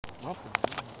Nothing.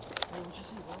 Hey, what you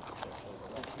see, bro?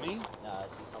 It's me? Nah, I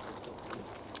see something too.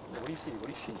 What do you see? What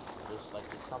do you see? There's like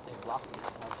something blocking this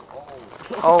house.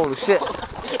 Oh shit.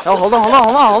 No, hold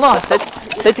on.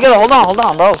 Stay together. Hold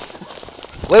on, bro.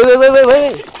 Wait.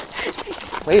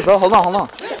 Wait, bro. Hold on.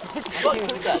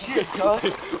 Shit, son.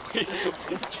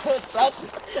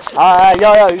 Alright,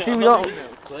 yo, you see we don't.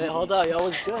 Wait, hold on, yo,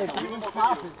 what's good?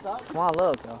 Come on,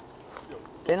 look, yo.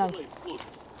 They don't.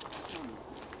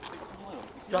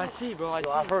 Yo, I see, bro.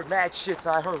 I heard mad shit, so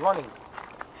I heard running.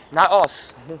 Not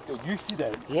us. Yo, you see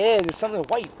that? Yeah, there's something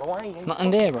white, bro. I ain't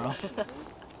Nothing there, bro.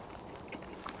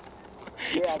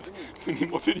 Yeah, I do. We need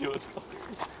more videos.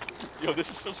 Yo, this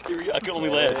is so scary. I can only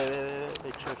laugh.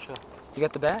 Wait, chill. You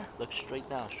got the bat? Look straight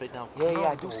down. Yeah,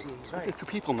 I do see it. He's Looks right. like two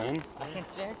people, man. I can't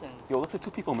see anything. Yo, looks like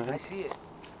two people, man. I see it.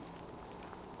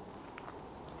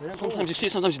 Sometimes you see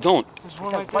it, sometimes you don't. There's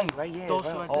one right there. Right here. Those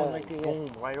Right, right there. right there. Yeah.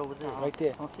 Boom, right over there. Right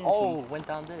there. I don't see Oh, anything. Went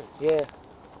down there. Yeah.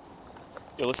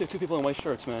 Yo, looks like two people in white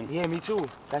shirts, man. Yeah, me too.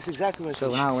 That's exactly what I So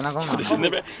see. we're not going This on.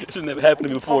 has never happened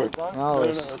to me before. No,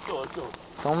 Let's go.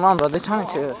 don't run, bro. They're trying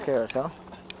to scare us, yo.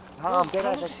 I'm dead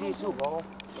ass. I see it too, bro.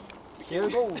 There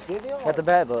it goes. There they are. Got the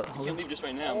bat, but. We can't leave just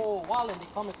right now. Oh, Wallen, they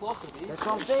coming closer, dude. That's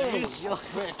what I'm saying. Yo,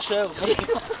 man, chill, man.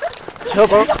 Chill,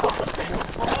 bro.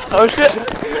 Oh shit.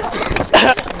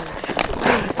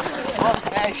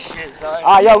 That shit, son.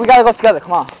 Alright, yo, we gotta go together.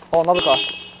 Come on. Oh, another car.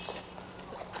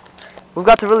 We've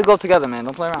got to really go together, man.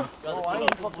 Don't play around. Yo, I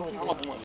ain't fucking with you.